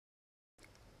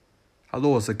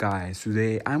Hello what's up guys,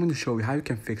 today I'm going to show you how you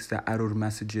can fix the error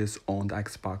messages on the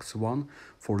Xbox One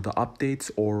for the updates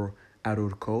or error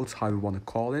codes, how you want to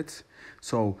call it.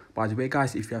 So by the way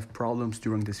guys, if you have problems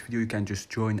during this video, you can just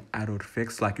join error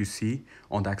fix like you see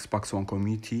on the Xbox One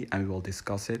community and we will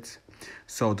discuss it.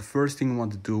 So the first thing you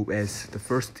want to do is,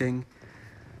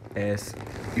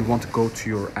 you want to go to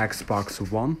your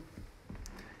Xbox One.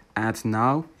 And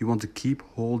now you want to keep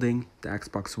holding the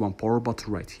Xbox One power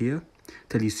button right here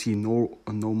till you see no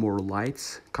more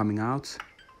lights coming out.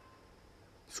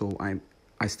 So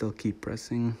I still keep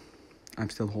pressing. I'm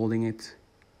still holding it.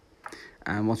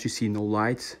 And once you see no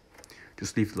lights,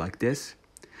 just leave it like this.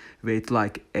 Wait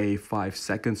like 5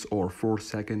 seconds or 4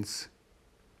 seconds.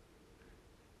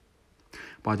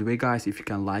 By the way guys, if you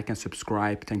can like and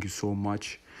subscribe, thank you so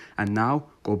much. And now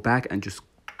go back and just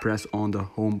press on the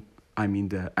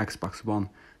the Xbox One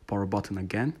power button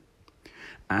again.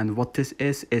 And what this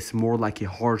is more like a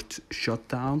hard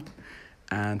shutdown,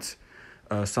 and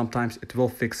sometimes it will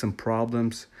fix some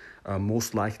problems.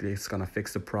 Most likely it's gonna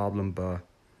fix the problem, but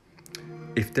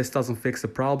if this doesn't fix the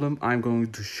problem, I'm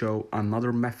going to show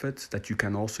another method that you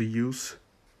can also use.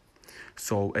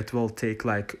 So it will take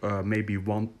like maybe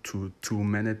 1 to 2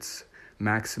 minutes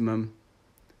maximum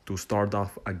to start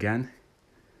off again.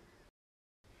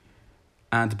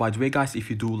 And by the way guys, if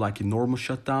you do like a normal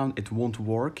shutdown, it won't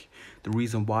work. The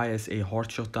reason why is a hard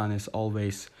shutdown is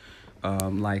always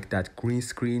like that green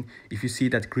screen. If you see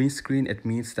that green screen, it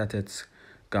means that it's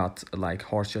got like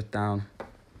hard shutdown.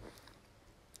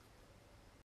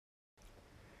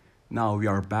 Now we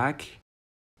are back.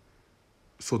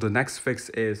 So the next fix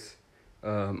is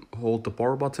hold the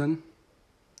power button,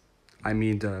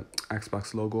 the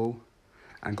Xbox logo,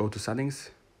 and go to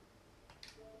settings.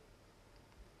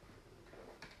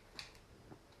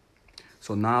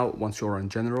 So now, once you're in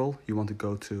general, you want to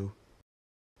go to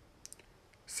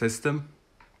system.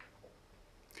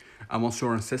 And once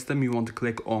you're in system, you want to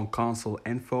click on console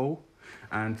info.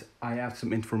 And I have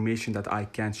some information that I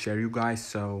can't share you guys,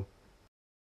 so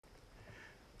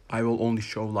I will only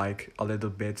show like a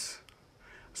little bit.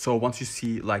 So once you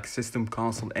see like system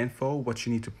console info, what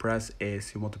you need to press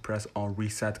is you want to press on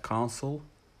reset console.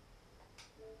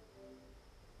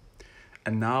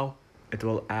 And now it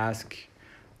will ask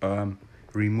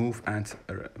remove and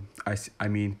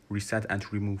reset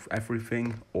and remove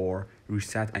everything, or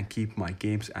reset and keep my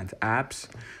games and apps.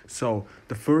 So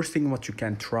the first thing what you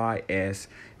can try is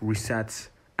reset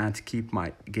and keep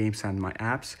my games and my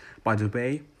apps. By the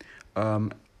way,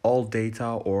 all data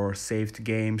or saved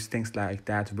games, things like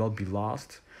that will be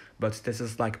lost, but this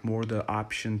is like more the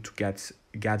option to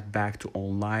get back to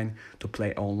online, to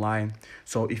play online.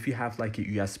 So if you have like a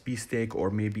USB stick or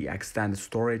maybe extended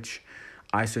storage,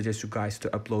 I suggest you guys to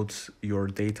upload your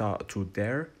data to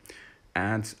there.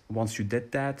 And once you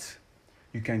did that,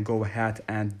 you can go ahead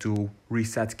and do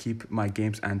reset keep my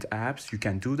games and apps. You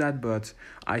can do that, but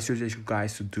I suggest you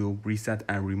guys to do reset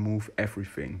and remove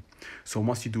everything. So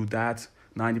once you do that,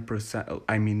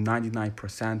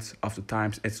 99% of the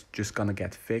times it's just gonna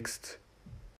get fixed.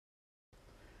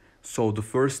 So the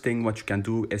first thing what you can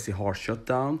do is a hard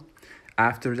shutdown.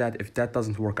 After that, if that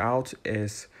doesn't work out,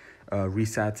 is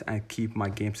reset and keep my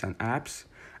games and apps.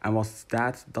 And once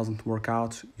that doesn't work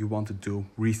out, you want to do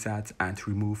reset and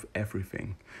remove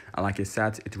everything. And like I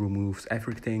said, it removes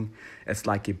everything. It's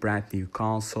like a brand new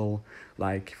console.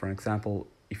 Like for example,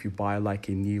 if you buy like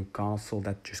a new console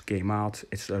that just came out,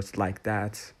 it's just like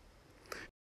that.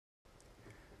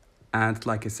 And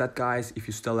like I said guys, if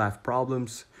you still have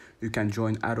problems, you can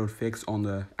join Error Fix on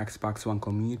the Xbox One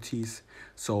communities.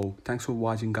 So thanks for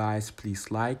watching guys,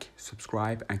 please like,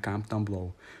 subscribe and comment down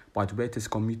below. By the way, this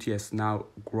community is now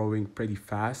growing pretty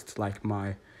fast, like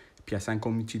my PSN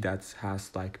community that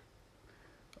has like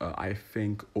I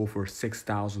think over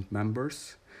 6,000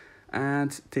 members.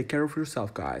 And take care of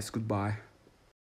yourself guys, goodbye.